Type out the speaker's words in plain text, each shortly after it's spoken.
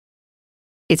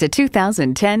It's a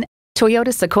 2010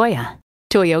 Toyota Sequoia.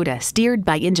 Toyota, steered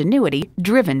by ingenuity,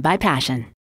 driven by passion.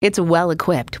 It's well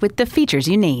equipped with the features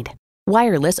you need.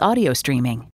 Wireless audio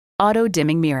streaming,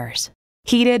 auto-dimming mirrors,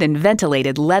 heated and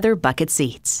ventilated leather bucket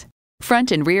seats,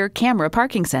 front and rear camera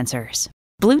parking sensors,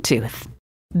 Bluetooth,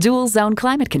 dual-zone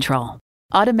climate control,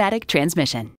 automatic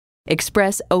transmission,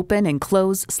 express open and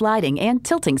close sliding and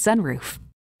tilting sunroof,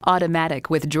 automatic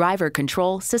with driver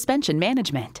control suspension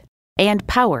management, and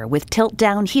power with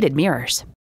tilt-down heated mirrors.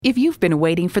 If you've been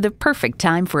waiting for the perfect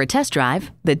time for a test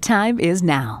drive, the time is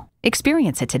now.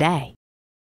 Experience it today.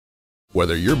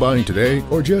 Whether you're buying today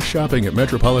or just shopping at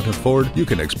Metropolitan Ford, you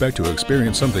can expect to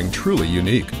experience something truly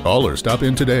unique. Call or stop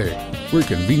in today. We're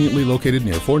conveniently located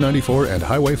near 494 and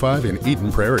Highway 5 in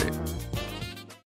Eden Prairie.